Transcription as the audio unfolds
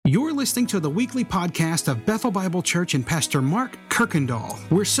You're listening to the weekly podcast of Bethel Bible Church and Pastor Mark Kirkendall.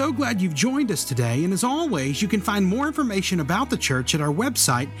 We're so glad you've joined us today, and as always, you can find more information about the church at our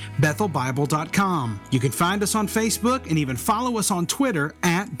website, bethelbible.com. You can find us on Facebook and even follow us on Twitter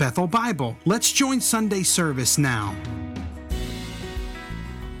at Bethel Bible. Let's join Sunday service now.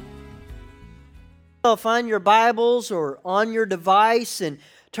 Find your Bibles or on your device and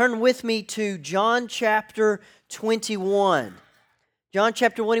turn with me to John chapter 21. John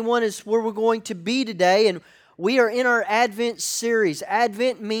chapter 21 is where we're going to be today, and we are in our Advent series.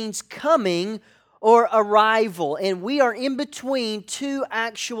 Advent means coming or arrival, and we are in between two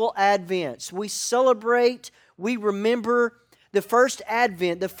actual Advents. We celebrate, we remember the first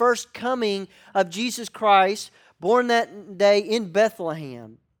Advent, the first coming of Jesus Christ, born that day in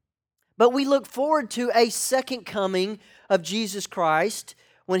Bethlehem. But we look forward to a second coming of Jesus Christ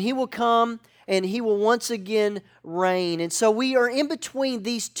when He will come and He will once again reign. And so we are in between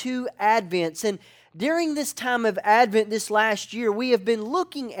these two Advents. And during this time of Advent this last year, we have been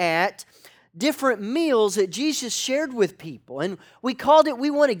looking at different meals that Jesus shared with people. And we called it, we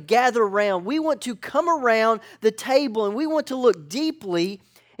want to gather around. We want to come around the table and we want to look deeply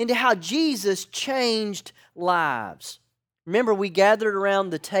into how Jesus changed lives. Remember, we gathered around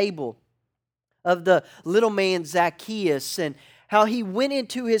the table of the little man Zacchaeus and how he went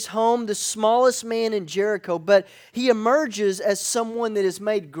into his home, the smallest man in Jericho, but he emerges as someone that is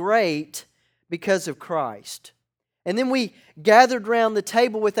made great because of Christ. And then we gathered around the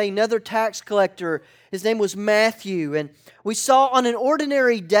table with another tax collector. His name was Matthew. And we saw on an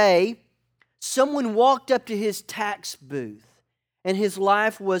ordinary day, someone walked up to his tax booth and his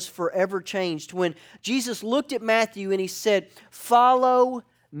life was forever changed. When Jesus looked at Matthew and He said, "Follow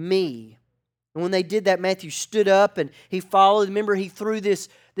me." And when they did that, Matthew stood up and he followed. Remember, he threw this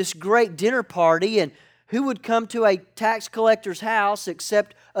great dinner party, and who would come to a tax collector's house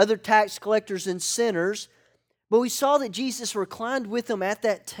except other tax collectors and sinners? But we saw that Jesus reclined with them at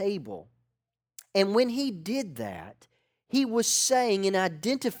that table. And when He did that, He was saying and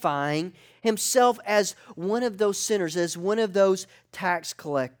identifying Himself as one of those sinners, as one of those tax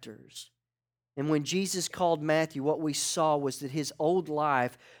collectors. And when Jesus called Matthew, what we saw was that his old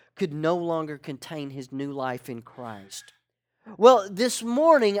life could no longer contain his new life in Christ. Well, this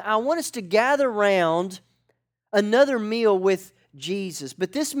morning, I want us to gather around another meal with Jesus.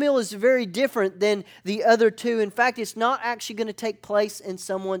 But this meal is very different than the other two. In fact, it's not actually going to take place in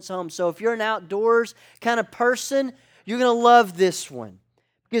someone's home. So if you're an outdoors kind of person, you're going to love this one.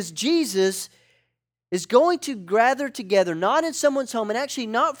 Because Jesus is going to gather together, not in someone's home, and actually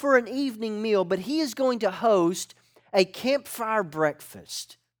not for an evening meal, but He is going to host a campfire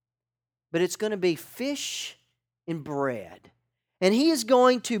breakfast. But it's going to be fish and bread. And He is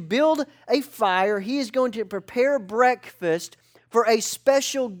going to build a fire. He is going to prepare breakfast for a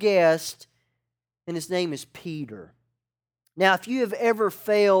special guest, and his name is Peter. Now, if you have ever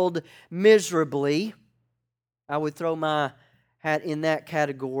failed miserably, I would throw my hat in that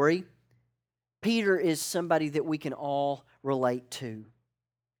category. Peter is somebody that we can all relate to.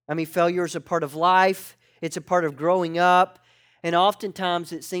 I mean, failure is a part of life. It's a part of growing up. And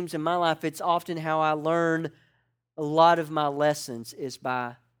oftentimes, it seems in my life, it's often how I learn a lot of my lessons is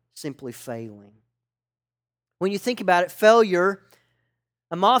by simply failing. When you think about it, failure,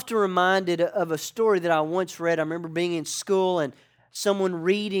 I'm often reminded of a story that I once read. I remember being in school and someone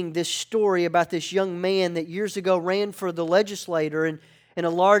reading this story about this young man that years ago ran for the legislator in a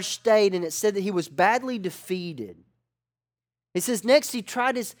large state, and it said that he was badly defeated. It says next he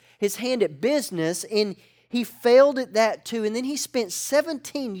tried his hand at business, and he failed at that too, and then he spent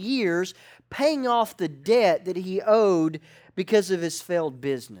 17 years paying off the debt that he owed because of his failed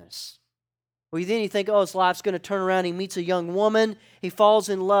business. Well, then you think, oh, his life's going to turn around. He meets a young woman, he falls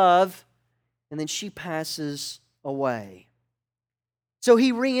in love, and then she passes away. So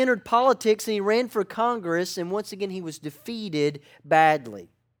he re-entered politics and he ran for Congress, and once again he was defeated badly.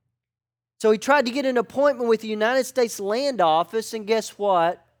 So he tried to get an appointment with the United States Land Office, and guess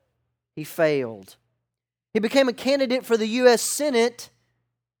what? He failed. He became a candidate for the U.S. Senate,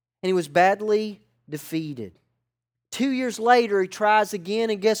 and he was badly defeated. 2 years later, he tries again,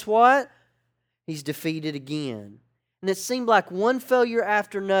 and guess what? He's defeated again. And it seemed like one failure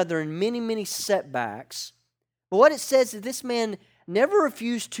after another and many, many setbacks. But what it says is this man never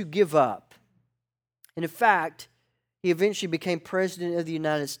refused to give up. And in fact, he eventually became president of the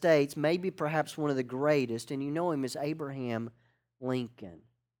United States, maybe perhaps one of the greatest, and you know him as Abraham Lincoln.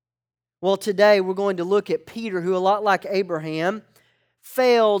 Well, today we're going to look at Peter, who, a lot like Abraham,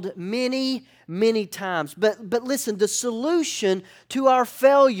 failed many, many times. But listen, the solution to our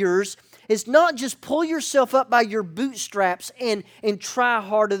failures is not just pull yourself up by your bootstraps and try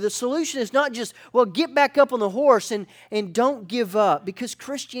harder. The solution is not just, well, get back up on the horse and don't give up. Because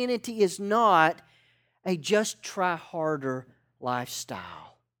Christianity is not a just try harder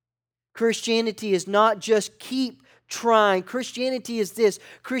lifestyle. Christianity is not just keep trying. Christianity is this.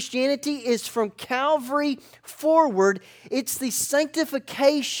 Christianity is from Calvary forward. It's the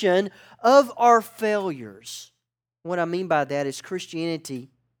sanctification of our failures. What I mean by that is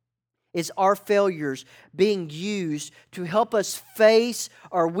Christianity is our failures being used to help us face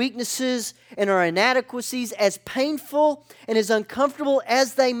our weaknesses and our inadequacies, as painful and as uncomfortable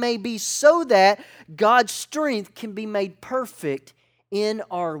as they may be, so that God's strength can be made perfect in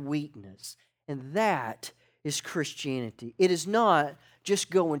our weakness. And that is Christianity. It is not just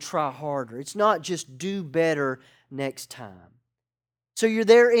go and try harder. It's not just do better next time. So you're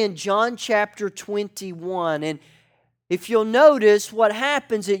there in John chapter 21, and if you'll notice what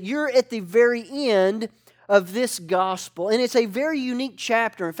happens, that you're at the very end of this gospel. And it's a very unique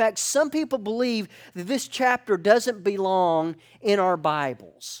chapter. In fact, some people believe that this chapter doesn't belong in our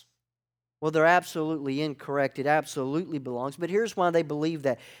Bibles. Well, they're absolutely incorrect. It absolutely belongs. But here's why they believe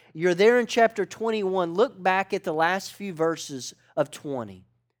that. You're there in chapter 21. Look back at the last few verses of 20.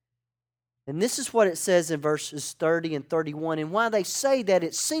 And this is what it says in verses 30 and 31. And why they say that,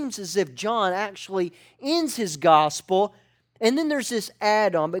 it seems as if John actually ends his gospel. And then there's this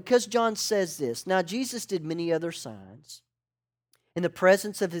add-on, because John says this. Now, Jesus did many other signs in the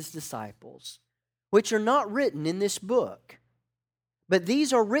presence of his disciples, which are not written in this book. But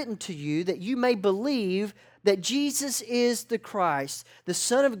these are written to you that you may believe that Jesus is the Christ, the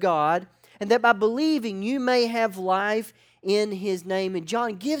Son of God, and that by believing you may have life in His name. And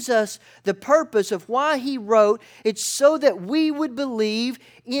John gives us the purpose of why he wrote. It's so that we would believe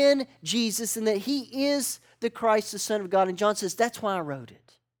in Jesus and that He is the Christ, the Son of God. And John says, that's why I wrote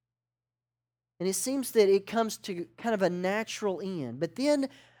it. And it seems that it comes to kind of a natural end. But then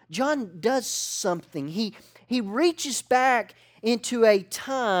John does something. He reaches back into a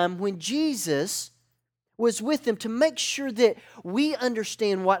time when Jesus was with them to make sure that we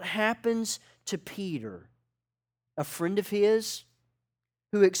understand what happens to Peter, a friend of his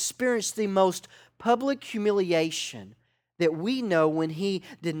who experienced the most public humiliation that we know when he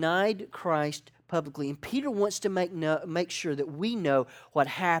denied Christ publicly. And Peter wants to make sure that we know what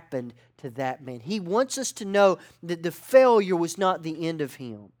happened to that man. He wants us to know that the failure was not the end of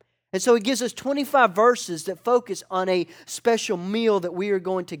him. And so he gives us 25 verses that focus on a special meal that we are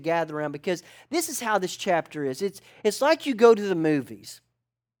going to gather around, because this is how this chapter is. It's like you go to the movies.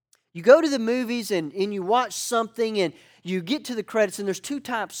 You go to the movies and you watch something and you get to the credits, and there's two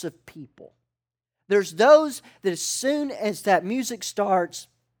types of people. There's those that as soon as that music starts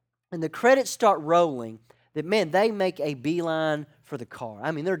and the credits start rolling, that, man, they make a beeline for the car.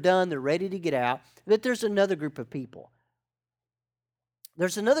 I mean, they're done, they're ready to get out. But there's another group of people.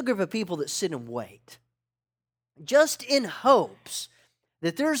 There's another group of people that sit and wait, just in hopes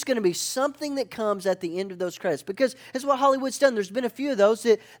that there's going to be something that comes at the end of those credits. Because that's what Hollywood's done. There's been a few of those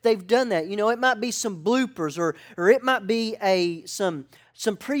that they've done that. You know, it might be some bloopers, or it might be some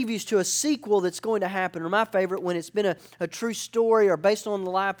previews to a sequel that's going to happen. Or my favorite, when it's been a true story or based on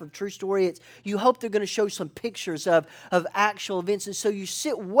the life of true story, it's you hope they're going to show some pictures of actual events. And so you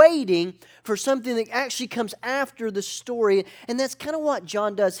sit waiting for something that actually comes after the story. And that's kind of what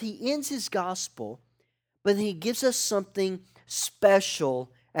John does. He ends his gospel, but he gives us something special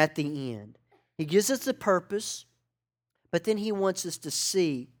at the end. He gives us the purpose, but then he wants us to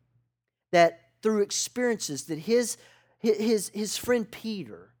see that through experiences that his friend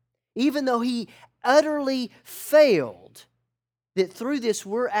Peter, even though he utterly failed, that through this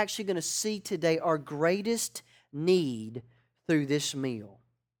we're actually going to see today our greatest need through this meal.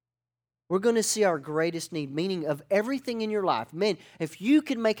 We're going to see our greatest need, meaning of everything in your life. Man, if you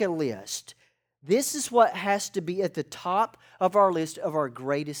could make a list, this is what has to be at the top of our list of our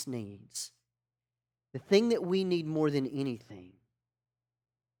greatest needs. The thing that we need more than anything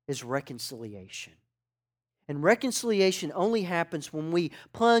is reconciliation. And reconciliation only happens when we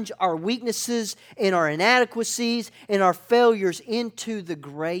plunge our weaknesses and our inadequacies and our failures into the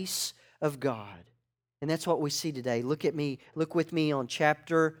grace of God. And that's what we see today. Look with me on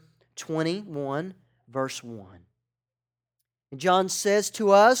chapter 21, verse 1. And John says to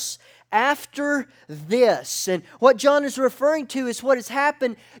us, after this, and what John is referring to is what has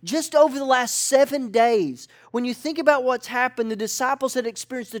happened just over the last 7 days. When you think about what's happened, the disciples had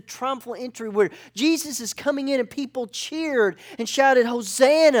experienced the triumphal entry where Jesus is coming in and people cheered and shouted,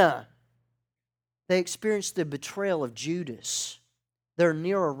 Hosanna! They experienced the betrayal of Judas, their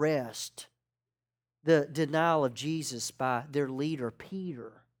near arrest, the denial of Jesus by their leader,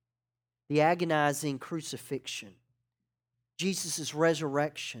 Peter. the agonizing crucifixion, Jesus'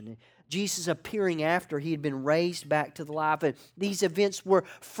 resurrection, Jesus appearing after he had been raised back to the life. And these events were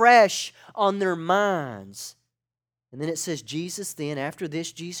fresh on their minds. And then it says, after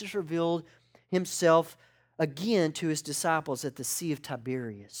this, Jesus revealed himself again to his disciples at the Sea of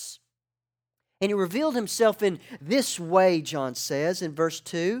Tiberias. And he revealed himself in this way, John says in verse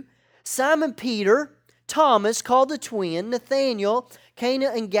 2. Simon Peter, Thomas, called the twin, Nathanael,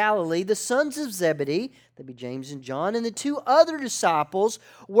 Cana in Galilee, the sons of Zebedee, that'd be James and John, and the two other disciples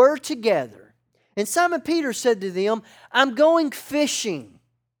were together. And Simon Peter said to them, I'm going fishing.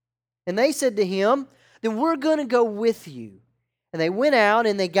 And they said to him, then we're going to go with you. And they went out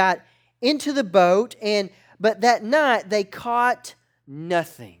and they got into the boat, but that night they caught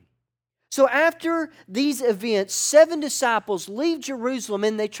nothing. So after these events, 7 disciples leave Jerusalem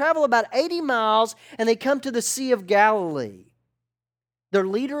and they travel about 80 miles and they come to the Sea of Galilee. Their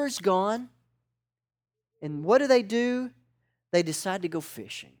leader is gone. And what do? They decide to go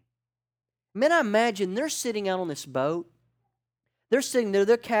fishing. Man, I imagine they're sitting out on this boat. They're sitting there,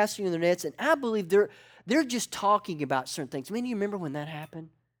 they're casting in their nets, and I believe they're just talking about certain things. Man, you remember when that happened?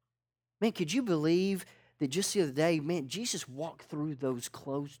 Man, could you believe that just the other day, man, Jesus walked through those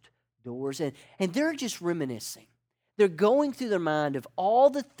closed doors, and they're just reminiscing. They're going through their mind of all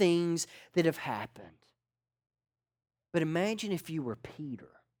the things that have happened. But imagine if you were Peter.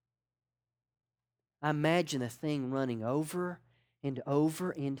 I imagine a thing running over and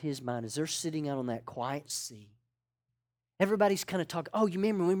over in his mind as they're sitting out on that quiet sea. Everybody's kind of talking, oh, you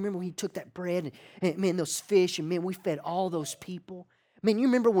remember when he took that bread and man, those fish, and man, we fed all those people. Man, you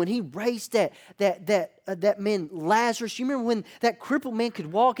remember when he raised that man Lazarus? You remember when that crippled man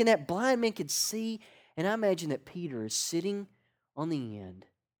could walk and that blind man could see? And I imagine that Peter is sitting on the end,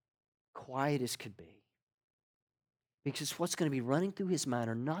 quiet as could be. Because what's going to be running through his mind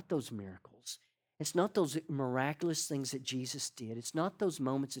are not those miracles. It's not those miraculous things that Jesus did. It's not those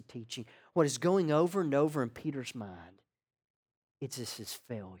moments of teaching. What is going over and over in Peter's mind, it's just his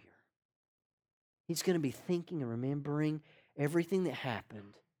failure. He's going to be thinking and remembering everything that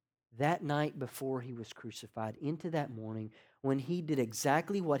happened that night before he was crucified into that morning when he did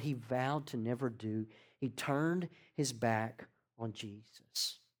exactly what he vowed to never do. He turned his back on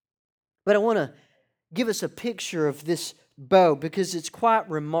Jesus. But I want to give us a picture of this boat because it's quite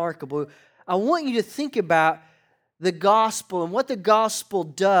remarkable. I want you to think about the gospel and what the gospel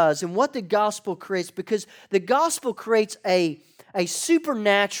does and what the gospel creates, because the gospel creates a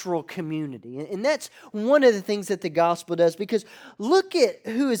supernatural community. And that's one of the things that the gospel does, because look at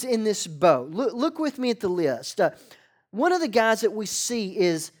who is in this boat. Look with me at the list. One of the guys that we see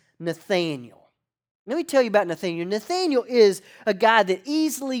is Nathanael. Let me tell you about Nathanael. Nathanael is a guy that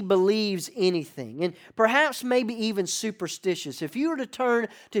easily believes anything, and perhaps maybe even superstitious. If you were to turn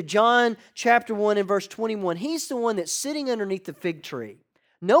to John chapter 1 and verse 21, he's the one that's sitting underneath the fig tree.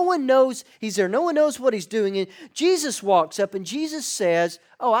 No one knows he's there. No one knows what he's doing. And Jesus walks up and Jesus says,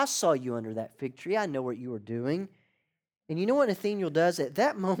 oh, I saw you under that fig tree. I know what you were doing. And you know what Nathanael does? At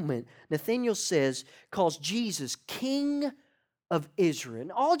that moment, Nathanael calls Jesus King of Israel.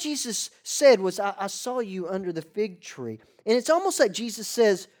 And all Jesus said was, I saw you under the fig tree. And it's almost like Jesus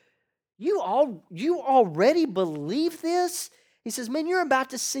says, you already believe this? He says, man, you're about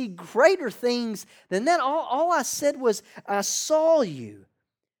to see greater things than that. All I said was, I saw you.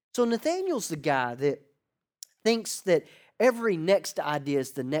 So Nathanael's the guy that thinks that every next idea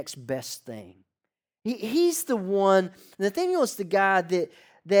is the next best thing. He's the one, Nathanael is the guy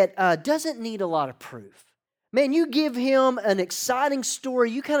that doesn't need a lot of proof. Man, you give him an exciting story,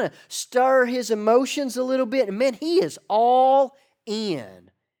 you kind of stir his emotions a little bit, and man, he is all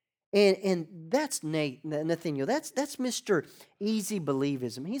in. And that's Nathanael. That's Mr. Easy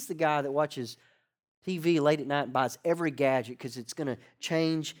Believism. He's the guy that watches TV late at night and buys every gadget because it's going to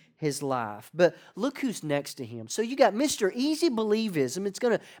change his life. But look who's next to him. So you got Mr. Easy Believism. It's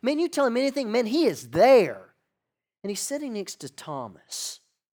going to, man, you tell him anything, man, he is there. And he's sitting next to Thomas.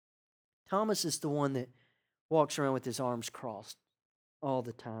 Thomas is the one that walks around with his arms crossed all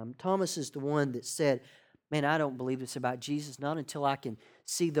the time. Thomas is the one that said, man, I don't believe this about Jesus, not until I can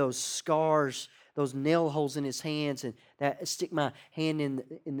see those scars, those nail holes in his hands, and that stick my hand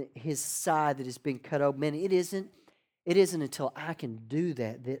in his side that has been cut open. Man, it isn't until I can do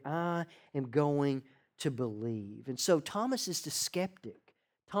that I am going to believe. And so Thomas is the skeptic.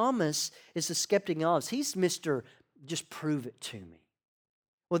 Thomas is the skeptic in all of us. He's Mr. Just prove it to me.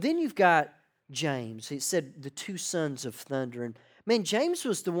 Well, then you've got James. He said the two sons of thunder. And Man, James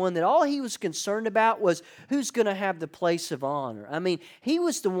was the one that all he was concerned about was who's going to have the place of honor. I mean, he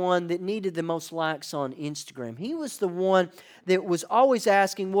was the one that needed the most likes on Instagram. He was the one that was always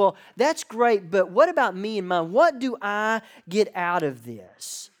asking, well, that's great, but what about me and mine? What do I get out of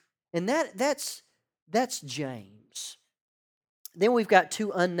this? And that's James. Then we've got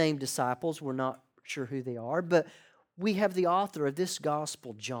two unnamed disciples. We're not sure who they are, but we have the author of this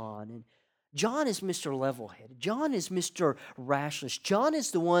gospel, John. And John is Mr. Level-headed. John is Mr. Rashless. John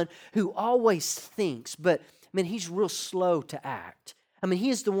is the one who always thinks, but he's real slow to act. He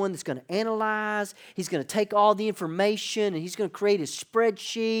is the one that's going to analyze. He's going to take all the information, and he's going to create his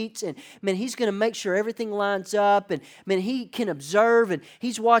spreadsheets, and he's going to make sure everything lines up, and he can observe, and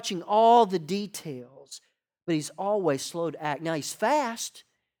he's watching all the details, but he's always slow to act. Now, he's fast.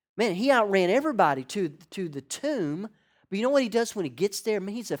 He outran everybody to the tomb. But you know what he does when he gets there?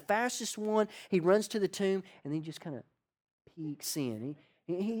 He's the fastest one. He runs to the tomb, and then he just kind of peeks in.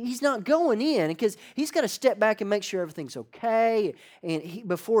 He's not going in because he's got to step back and make sure everything's okay. And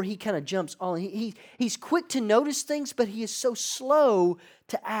before he kind of jumps on, he's quick to notice things, but he is so slow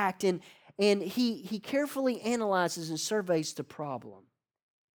to act. And he carefully analyzes and surveys the problem.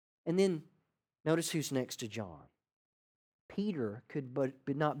 And then notice who's next to John. Peter could but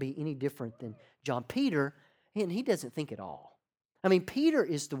not be any different than John. Peter, and he doesn't think at all. Peter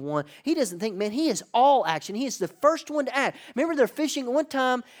is the one, he doesn't think, he is all action. He is the first one to act. Remember, they're fishing at one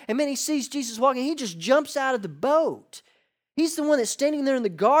time, and he sees Jesus walking. He just jumps out of the boat. He's the one that's standing there in the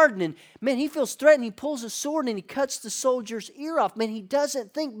garden, and he feels threatened. He pulls a sword, and he cuts the soldier's ear off. He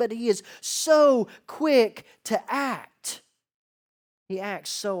doesn't think, but he is so quick to act. He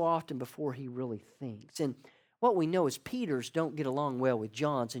acts so often before he really thinks. And what we know is Peters don't get along well with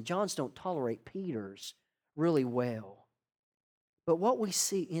Johns, and Johns don't tolerate Peters really well. But what we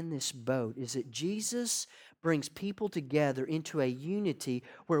see in this boat is that Jesus brings people together into a unity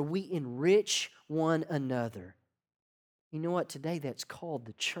where we enrich one another. You know what? Today that's called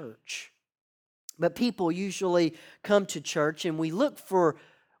the church. But people usually come to church and we look for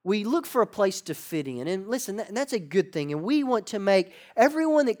a place to fit in. And listen, that's a good thing. And we want to make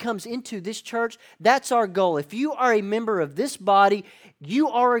everyone that comes into this church, that's our goal. If you are a member of this body, you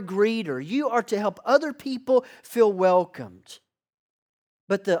are a greeter. You are to help other people feel welcomed.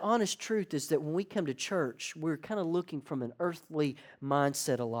 But the honest truth is that when we come to church, we're kind of looking from an earthly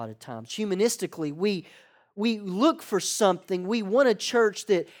mindset a lot of times. Humanistically, we look for something. We want a church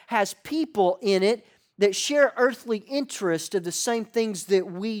that has people in it that share earthly interest of the same things that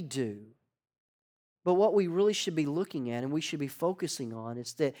we do. But what we really should be looking at and we should be focusing on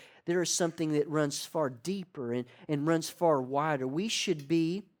is that there is something that runs far deeper and runs far wider. We should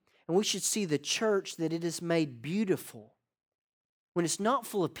see the church that it is made beautiful when it's not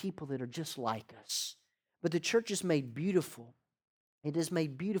full of people that are just like us. But the church is made beautiful. It is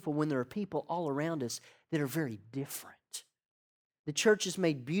made beautiful when there are people all around us that are very different. The church is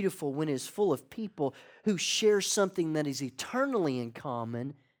made beautiful when it is full of people who share something that is eternally in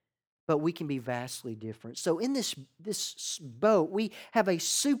common, but we can be vastly different. So in this boat, we have a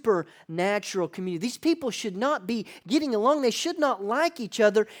supernatural community. These people should not be getting along. They should not like each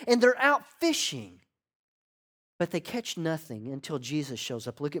other, and they're out fishing. But they catch nothing until Jesus shows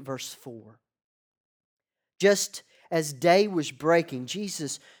up. Look at verse 4. Just as day was breaking,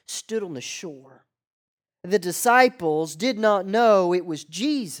 Jesus stood on the shore. The disciples did not know it was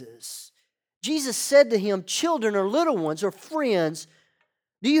Jesus. Jesus said to him, "Children or little ones or friends,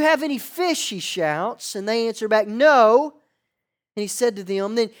 do you have any fish?" he shouts. And they answer back, "No." And he said to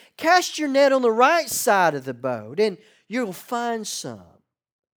them, "Then cast your net on the right side of the boat, and you'll find some."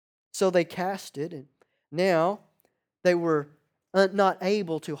 So they cast it, and now they were not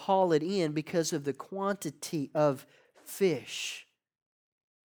able to haul it in because of the quantity of fish.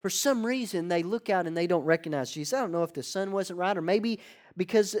 For some reason, they look out and they don't recognize Jesus. I don't know if the sun wasn't right, or maybe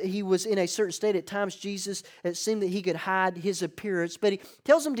because he was in a certain state at times, Jesus, it seemed that he could hide his appearance. But he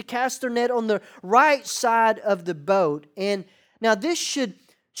tells them to cast their net on the right side of the boat. And now this should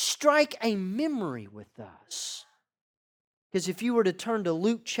strike a memory with us. Because if you were to turn to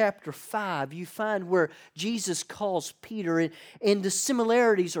Luke chapter 5, you find where Jesus calls Peter, and the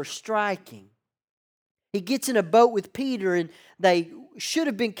similarities are striking. He gets in a boat with Peter, and they should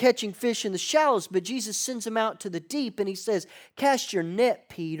have been catching fish in the shallows, but Jesus sends them out to the deep, and he says, "Cast your net,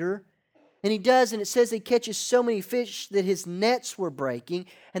 Peter." And he does, and it says he catches so many fish that his nets were breaking.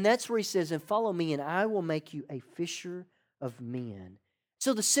 And that's where he says, "And follow me, and I will make you a fisher of men."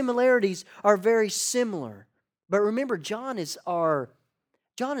 So the similarities are very similar. But remember, John is our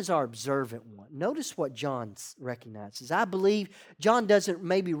John is our observant one. Notice what John recognizes. I believe John doesn't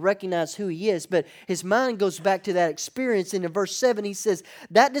maybe recognize who he is, but his mind goes back to that experience. And in verse 7, he says,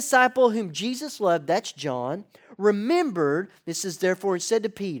 that disciple whom Jesus loved, that's John, remembered, this is therefore, he said to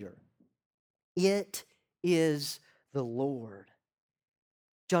Peter, it is the Lord.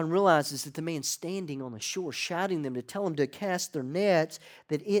 John realizes that the man standing on the shore shouting them to tell them to cast their nets,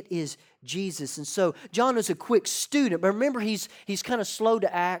 that it is Jesus. And so John is a quick student, but remember he's kind of slow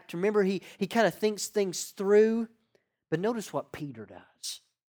to act. Remember he kind of thinks things through. But notice what Peter does.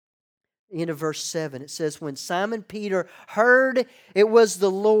 End of verse 7, it says, when Simon Peter heard it was the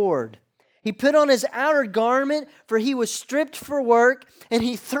Lord, he put on his outer garment, for he was stripped for work, and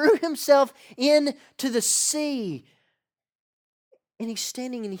he threw himself into the sea. And he's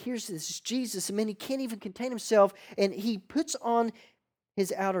standing and he hears this is Jesus. And man, he can't even contain himself. And he puts on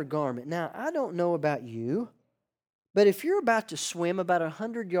his outer garment. Now, I don't know about you, but if you're about to swim about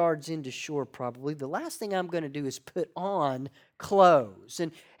 100 yards into shore probably, the last thing I'm going to do is put on clothes.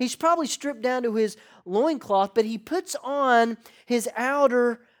 And he's probably stripped down to his loincloth, but he puts on his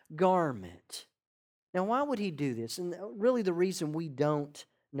outer garment. Now, why would he do this? And really the reason we don't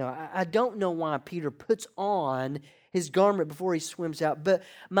know. I don't know why Peter puts on his garment before he swims out. But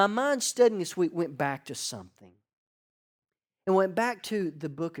my mind studying this week went back to something. It went back to the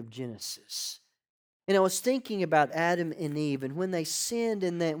book of Genesis. And I was thinking about Adam and Eve, and when they sinned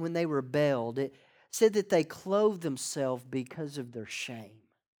and when they rebelled, it said that they clothed themselves because of their shame.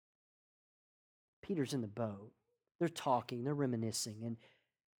 Peter's in the boat. They're talking, they're reminiscing, and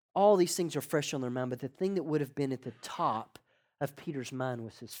all these things are fresh on their mind, but the thing that would have been at the top of Peter's mind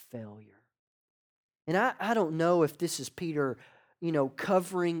was his failure. And I don't know if this is Peter,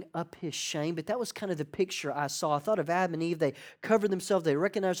 covering up his shame, but that was kind of the picture I saw. I thought of Adam and Eve. They covered themselves. They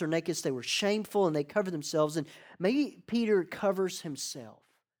recognized their nakedness. They were shameful, and they covered themselves. And maybe Peter covers himself.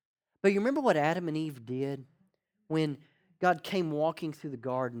 But you remember what Adam and Eve did when God came walking through the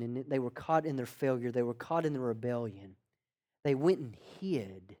garden and they were caught in their failure. They were caught in their rebellion. They went and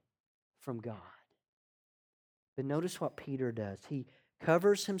hid from God. But notice what Peter does. He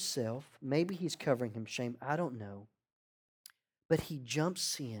covers himself. Maybe he's covering him shame. I don't know. But he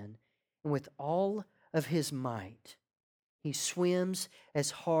jumps in, and with all of his might, he swims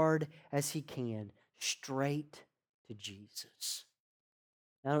as hard as he can straight to Jesus.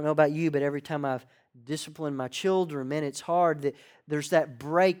 I don't know about you, but every time I've disciplined my children, man, it's hard that there's that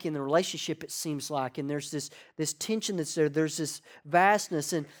break in the relationship, it seems like, and there's this tension that's there. There's this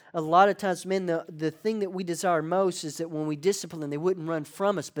vastness, and a lot of times, man, the thing that we desire most is that when we discipline, they wouldn't run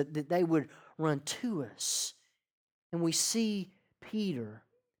from us, but that they would run to us. And we see Peter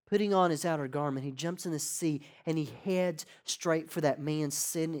putting on his outer garment. He jumps in the sea, and he heads straight for that man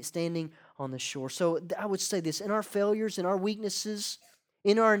standing on the shore. So I would say this, in our failures, in our weaknesses,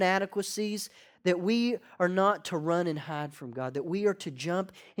 in our inadequacies, that we are not to run and hide from God, that we are to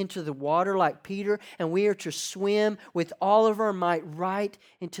jump into the water like Peter, and we are to swim with all of our might right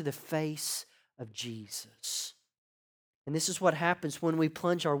into the face of Jesus. And this is what happens when we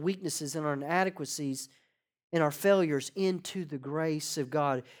plunge our weaknesses and our inadequacies and our failures into the grace of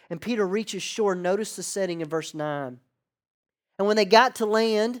God. And Peter reaches shore. Notice the setting in verse 9. And when they got to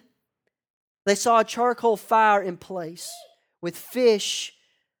land, they saw a charcoal fire in place with fish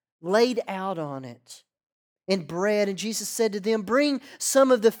laid out on it and bread. And Jesus said to them, bring some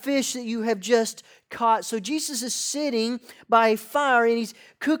of the fish that you have just caught. So Jesus is sitting by a fire, and he's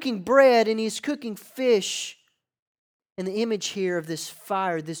cooking bread and he's cooking fish. And the image here of this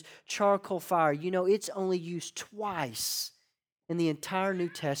fire, this charcoal fire, it's only used twice in the entire New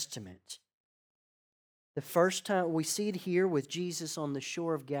Testament. The first time we see it here with Jesus on the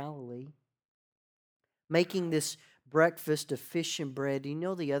shore of Galilee, making this breakfast of fish and bread. Do you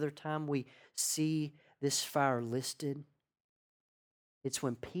know the other time we see this fire listed? It's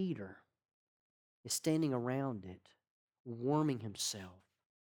when Peter is standing around it, warming himself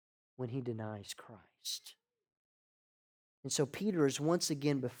when he denies Christ. And so Peter is once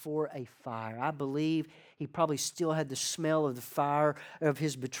again before a fire. I believe he probably still had the smell of the fire of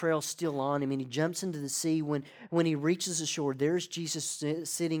his betrayal still on him. And he jumps into the sea. When he reaches the shore, there's Jesus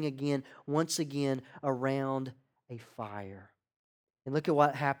sitting again, once again, around a fire. And look at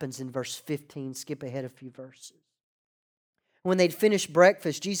what happens in verse 15. Skip ahead a few verses. When they'd finished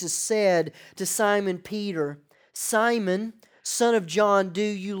breakfast, Jesus said to Simon Peter, Simon, son of John, do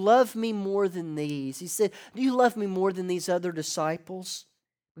you love me more than these? He said, do you love me more than these other disciples?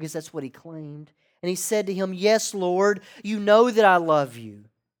 Because that's what he claimed. And he said to him, yes, Lord, you know that I love you.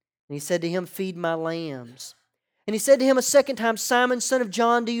 And he said to him, feed my lambs. And he said to him a second time, Simon, son of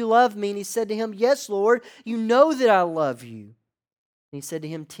John, do you love me? And he said to him, yes, Lord, you know that I love you. And he said to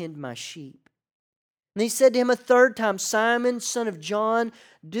him, tend my sheep. And he said to him a third time, Simon, son of John,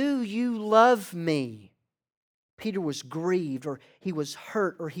 do you love me? Peter was grieved, or he was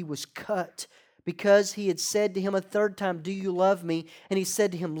hurt, or he was cut, because he had said to him a third time, do you love me? And he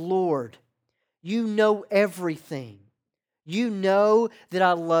said to him, Lord, you know everything. You know that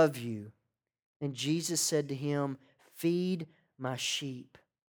I love you. And Jesus said to him, feed my sheep.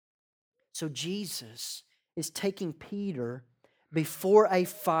 So Jesus is taking Peter before a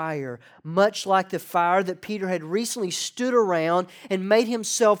fire, much like the fire that Peter had recently stood around and made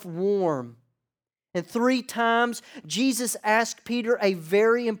himself warm. And 3 times, Jesus asked Peter a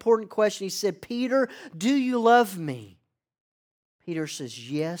very important question. He said, Peter, do you love me? Peter says,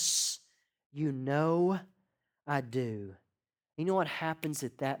 yes, you know I do. You know what happens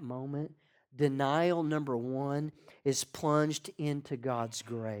at that moment? Denial number 1 is plunged into God's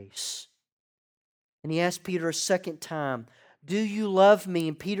grace. And he asked Peter a second time, do you love me?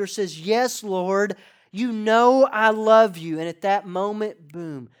 And Peter says, yes, Lord, you know I love you. And at that moment,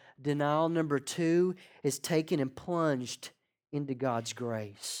 boom, denial number 2 is taken and plunged into God's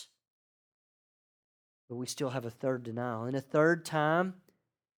grace. But we still have a third denial. And a third time,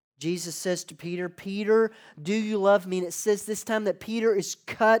 Jesus says to Peter, Peter, do you love me? And it says this time that Peter is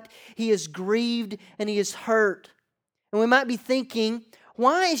cut, he is grieved, and he is hurt. And we might be thinking,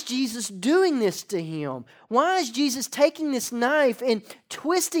 why is Jesus doing this to him? Why is Jesus taking this knife and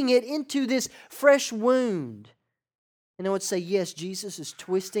twisting it into this fresh wound? And I would say, yes, Jesus is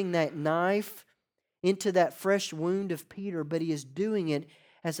twisting that knife into that fresh wound of Peter, but he is doing it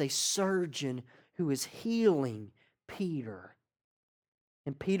as a surgeon who is healing Peter.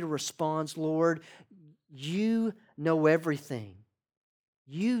 And Peter responds, Lord, you know everything.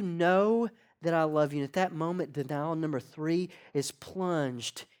 You know that I love you. And at that moment, denial number 3 is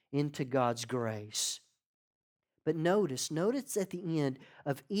plunged into God's grace. But notice at the end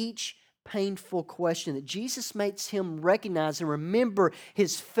of each painful question that Jesus makes him recognize and remember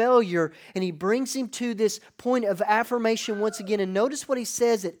his failure, and he brings him to this point of affirmation once again. And notice what he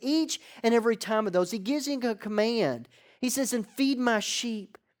says at each and every time of those. He gives him a command. He says, and feed my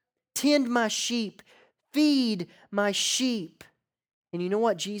sheep, tend my sheep, feed my sheep. And you know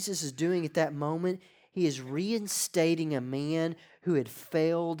what Jesus is doing at that moment? He is reinstating a man who had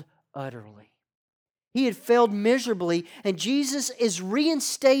failed utterly. He had failed miserably, and Jesus is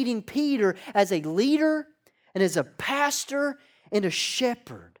reinstating Peter as a leader and as a pastor and a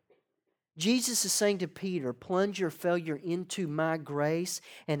shepherd. Jesus is saying to Peter, plunge your failure into my grace,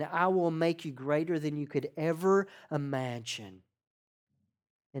 and I will make you greater than you could ever imagine.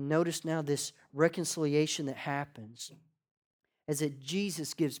 And notice now this reconciliation that happens as that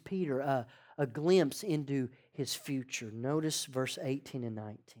Jesus gives Peter a glimpse into his future. Notice verse 18 and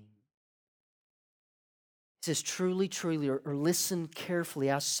 19. It says, truly, truly, or listen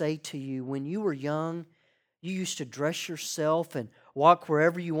carefully, I say to you, when you were young, you used to dress yourself and walk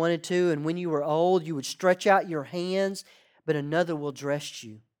wherever you wanted to, and when you were old, you would stretch out your hands, but another will dress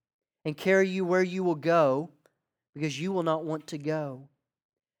you and carry you where you will go, because you will not want to go.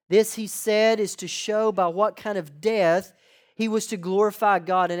 This, he said, is to show by what kind of death he was to glorify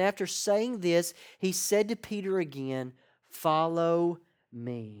God. And after saying this, he said to Peter again, follow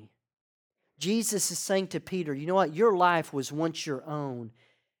me. Jesus is saying to Peter, you know what? Your life was once your own,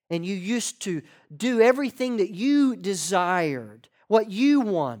 and you used to do everything that you desired, what you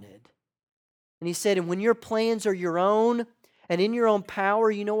wanted. And he said, and when your plans are your own and in your own power,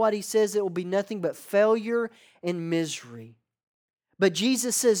 you know what? He says it will be nothing but failure and misery. But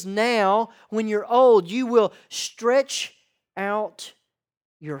Jesus says now, when you're old, you will stretch out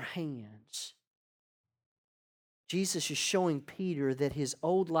your hands. Jesus is showing Peter that his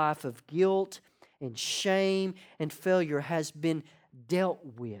old life of guilt and shame and failure has been dealt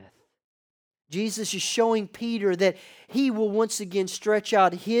with. Jesus is showing Peter that he will once again stretch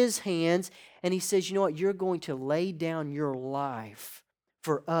out his hands, and he says, you know what, you're going to lay down your life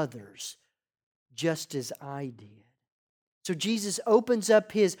for others, just as I did. So Jesus opens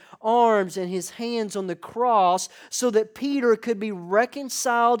up his arms and his hands on the cross so that Peter could be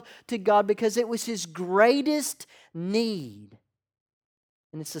reconciled to God, because it was his greatest need.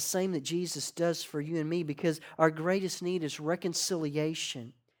 And it's the same that Jesus does for you and me, because our greatest need is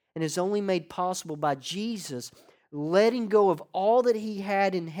reconciliation, and is only made possible by Jesus letting go of all that he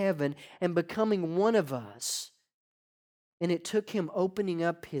had in heaven and becoming one of us. And it took him opening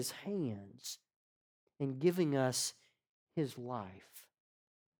up his hands and giving us his life.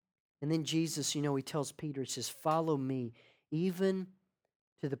 And then Jesus, you know, he tells Peter, he says, follow me, even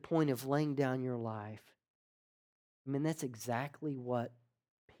to the point of laying down your life. I mean, that's exactly what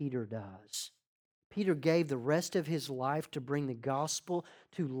Peter does. Peter gave the rest of his life to bring the gospel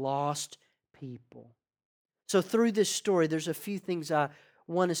to lost people. So through this story, there's a few things I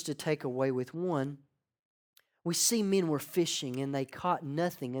want us to take away with. One, we see men were fishing and they caught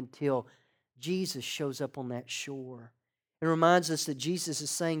nothing until Jesus shows up on that shore. It reminds us that Jesus is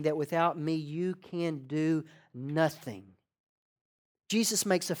saying that without me, you can do nothing. Jesus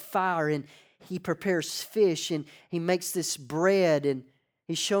makes a fire and He prepares fish and He makes this bread, and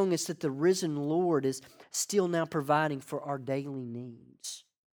He's showing us that the risen Lord is still now providing for our daily needs.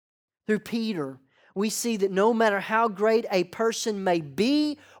 Through Peter, we see that no matter how great a person may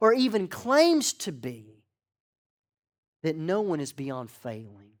be or even claims to be, that no one is beyond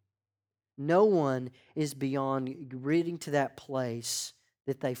failing. No one is beyond getting to that place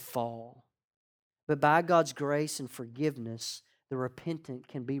that they fall. But by God's grace and forgiveness, the repentant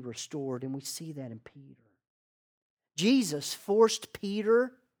can be restored, and we see that in Peter. Jesus forced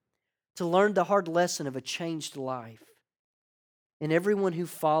Peter to learn the hard lesson of a changed life. And everyone who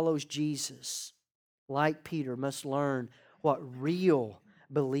follows Jesus, like Peter, must learn what real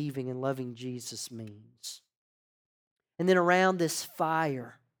believing and loving Jesus means. And then around this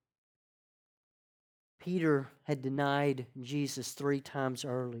fire, Peter had denied Jesus 3 times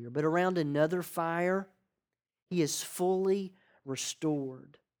earlier. But around another fire, he is fully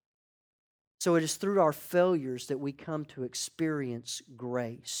restored. So it is through our failures that we come to experience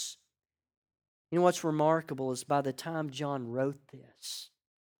grace. You know what's remarkable is by the time John wrote this,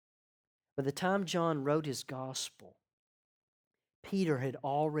 by the time John wrote his gospel, Peter had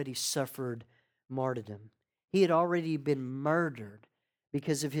already suffered martyrdom. He had already been murdered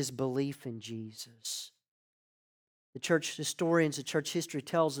because of his belief in Jesus. The church historians, the church history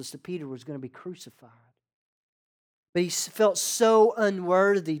tells us that Peter was going to be crucified. But he felt so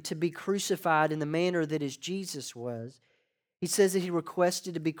unworthy to be crucified in the manner that as Jesus was. He says that he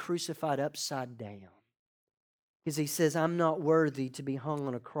requested to be crucified upside down. Because he says, I'm not worthy to be hung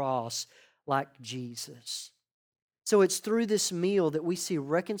on a cross like Jesus. So it's through this meal that we see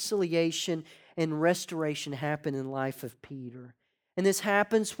reconciliation and restoration happen in the life of Peter. And this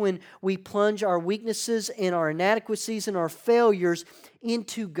happens when we plunge our weaknesses and our inadequacies and our failures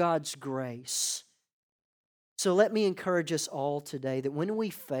into God's grace. So let me encourage us all today that when we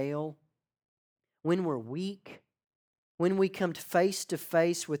fail, when we're weak, when we come face to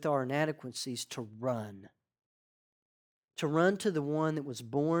face with our inadequacies, to run. To run to the one that was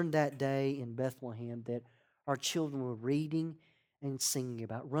born that day in Bethlehem that our children were reading and singing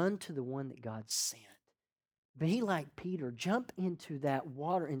about. Run to the one that God sent. Be like Peter. Jump into that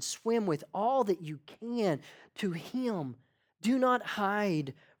water and swim with all that you can to Him. Do not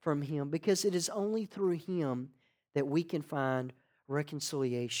hide from Him, because it is only through Him that we can find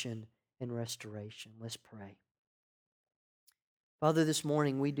reconciliation and restoration. Let's pray. Father, this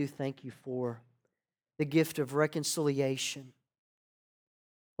morning we do thank You for the gift of reconciliation.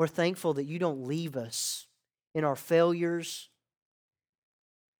 We're thankful that You don't leave us in our failures,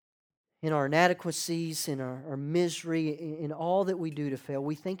 in our inadequacies, in our misery, in all that we do to fail.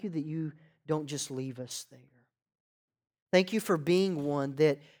 We thank You that You don't just leave us there. Thank You for being one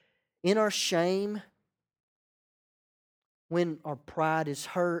that in our shame, when our pride is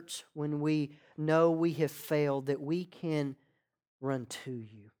hurt, when we know we have failed, that we can run to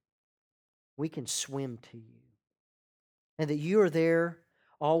You. We can swim to You. And that You are there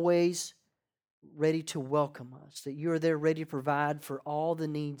always ready to welcome us. That You are there ready to provide for all the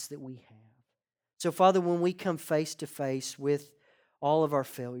needs that we have. So, Father, when we come face to face with all of our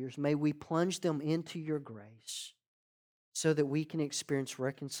failures, may we plunge them into Your grace so that we can experience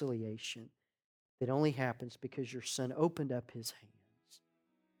reconciliation that only happens because Your Son opened up His hands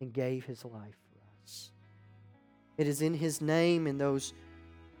and gave His life for us. It is in His name, in those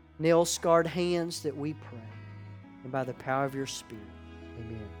nail-scarred hands, that we pray. And by the power of Your Spirit,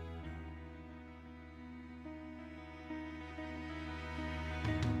 amen.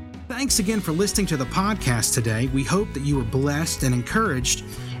 Thanks again for listening to the podcast today. We hope that you were blessed and encouraged.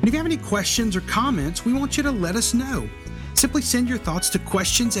 And if you have any questions or comments, we want you to let us know. Simply send your thoughts to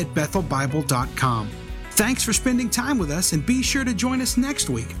questions@bethelbible.com. Thanks for spending time with us, and be sure to join us next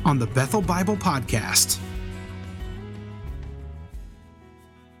week on the Bethel Bible Podcast.